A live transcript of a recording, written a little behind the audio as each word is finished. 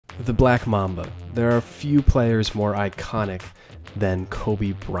The Black Mamba. There are few players more iconic than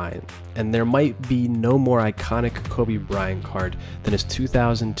Kobe Bryant, and there might be no more iconic Kobe Bryant card than his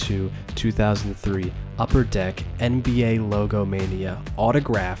 2002-2003 Upper Deck NBA Logomania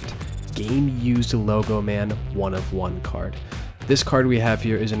autographed game-used Logoman 1-of-1 card. This card we have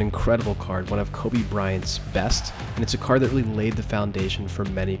here is an incredible card, one of Kobe Bryant's best, and it's a card that really laid the foundation for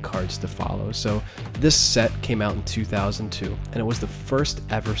many cards to follow. So this set came out in 2002, and it was the first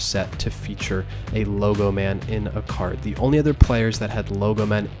ever set to feature a Logoman in a card. The only other players that had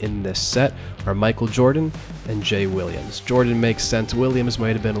Logoman in this set are Michael Jordan and Jay Williams. Jordan makes sense, Williams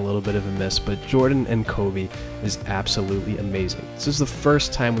might have been a little bit of a miss, but Jordan and Kobe is absolutely amazing. This is the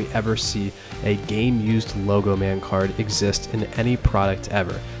first time we ever see a game-used Logoman card exist in any product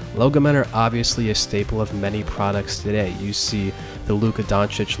ever. Logomen are obviously a staple of many products today. You see the Luka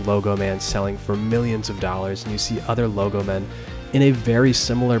Doncic Logoman selling for millions of dollars, and you see other Logomen in a very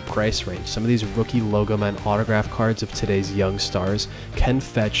similar price range. Some of these rookie Logoman autograph cards of today's young stars can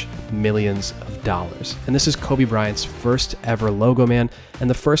fetch millions of dollars. And this is Kobe Bryant's first ever Logoman, and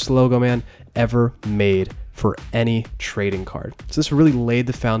the first Logoman ever made for any trading card. So this really laid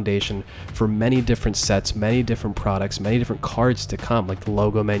the foundation for many different sets, many different products, many different cards to come, like the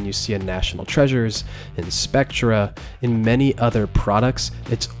Logoman you see in National Treasures, in Spectra, in many other products.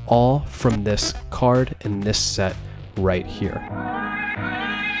 It's all from this card and this set right here.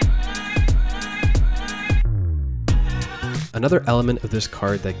 Another element of this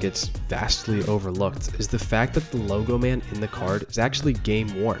card that gets vastly overlooked is the fact that the Logoman in the card is actually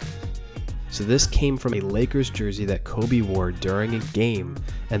game worn. So this came from a Lakers jersey that Kobe wore during a game,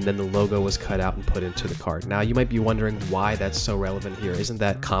 and then the logo was cut out and put into the card. Now you might be wondering why that's so relevant here. Isn't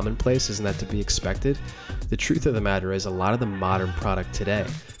that commonplace? Isn't that to be expected? The truth of the matter is a lot of the modern product today,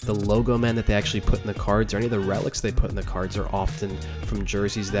 the Logoman that they actually put in the cards or any of the relics they put in the cards are often from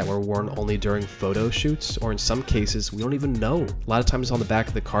jerseys that were worn only during photo shoots, or in some cases we don't even know. A lot of times on the back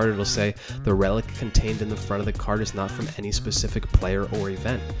of the card it'll say the relic contained in the front of the card is not from any specific player or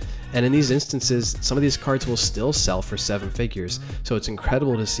event. And in these instances, some of these cards will still sell for 7 figures, so it's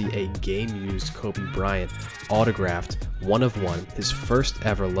incredible to see a game-used Kobe Bryant autographed 1-of-1, his first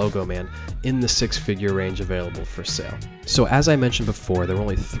ever Logoman, in the 6-figure range available for sale. So as I mentioned before, there were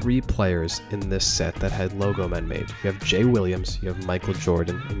only 3 players in this set that had Logomen made. You have Jay Williams, you have Michael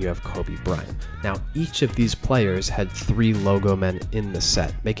Jordan, and you have Kobe Bryant. Now each of these players had 3 Logomen in the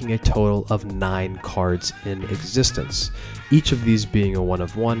set, making a total of 9 cards in existence. Each of these being a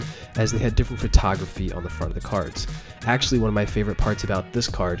 1-of-1, as they had different photography on the front of the cards. Actually, one of my favorite parts about this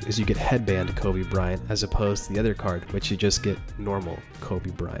card is you get headband Kobe Bryant as opposed to the other card, which you just get normal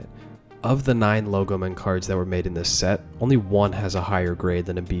Kobe Bryant. Of the 9 Logoman cards that were made in this set, only one has a higher grade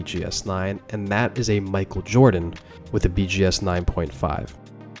than a BGS 9, and that is a Michael Jordan with a BGS 9.5.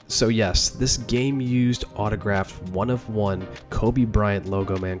 So yes, this game-used autographed 1-of-1 Kobe Bryant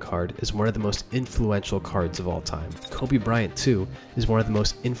Logoman card is one of the most influential cards of all time. Kobe Bryant, too, is one of the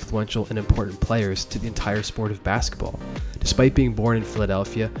most influential and important players to the entire sport of basketball. Despite being born in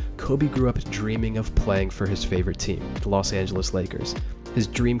Philadelphia, Kobe grew up dreaming of playing for his favorite team, the Los Angeles Lakers. His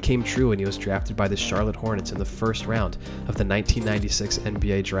dream came true when he was drafted by the Charlotte Hornets in the first round of the 1996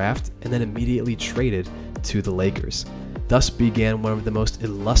 NBA draft and then immediately traded to the Lakers. Thus began one of the most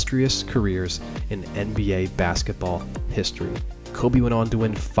illustrious careers in NBA basketball history. Kobe went on to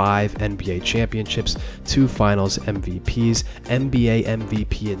win 5 NBA championships, 2 finals MVPs, NBA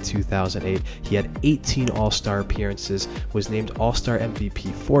MVP in 2008. He had 18 All-Star appearances, was named All-Star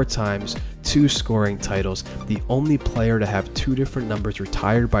MVP 4 times, 2 scoring titles, the only player to have 2 different numbers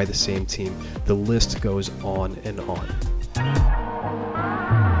retired by the same team. The list goes on and on.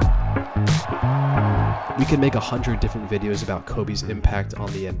 We could make 100 different videos about Kobe's impact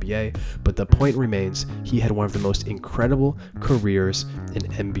on the NBA, but the point remains, he had one of the most incredible careers in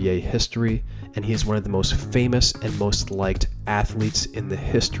NBA history, and he is one of the most famous and most liked athletes in the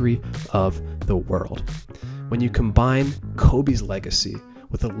history of the world. When you combine Kobe's legacy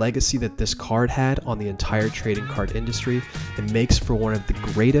with the legacy that this card had on the entire trading card industry, it makes for one of the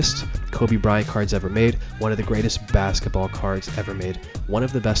greatest Kobe Bryant cards ever made, one of the greatest basketball cards ever made, one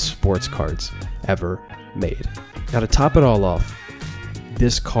of the best sports cards ever made. Now to top it all off,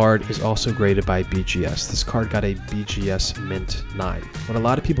 this card is also graded by BGS. This card got a BGS Mint 9. What a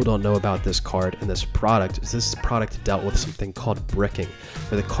lot of people don't know about this card and this product is this product dealt with something called bricking,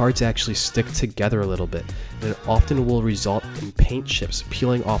 where the cards actually stick together a little bit, and it often will result in paint chips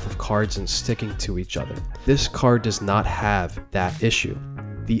peeling off of cards and sticking to each other. This card does not have that issue.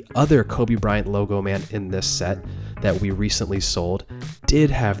 The other Kobe Bryant Logoman in this set that we recently sold did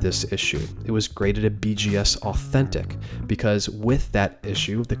have this issue. It was graded a BGS Authentic because with that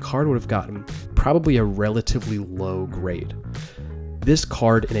issue, the card would have gotten probably a relatively low grade. This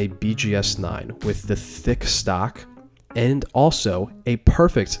card in a BGS 9 with the thick stock and also a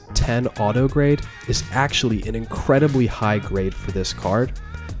perfect 10 auto grade is actually an incredibly high grade for this card.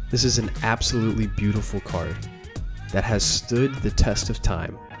 This is an absolutely beautiful card that has stood the test of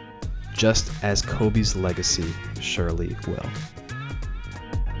time, just as Kobe's legacy surely will.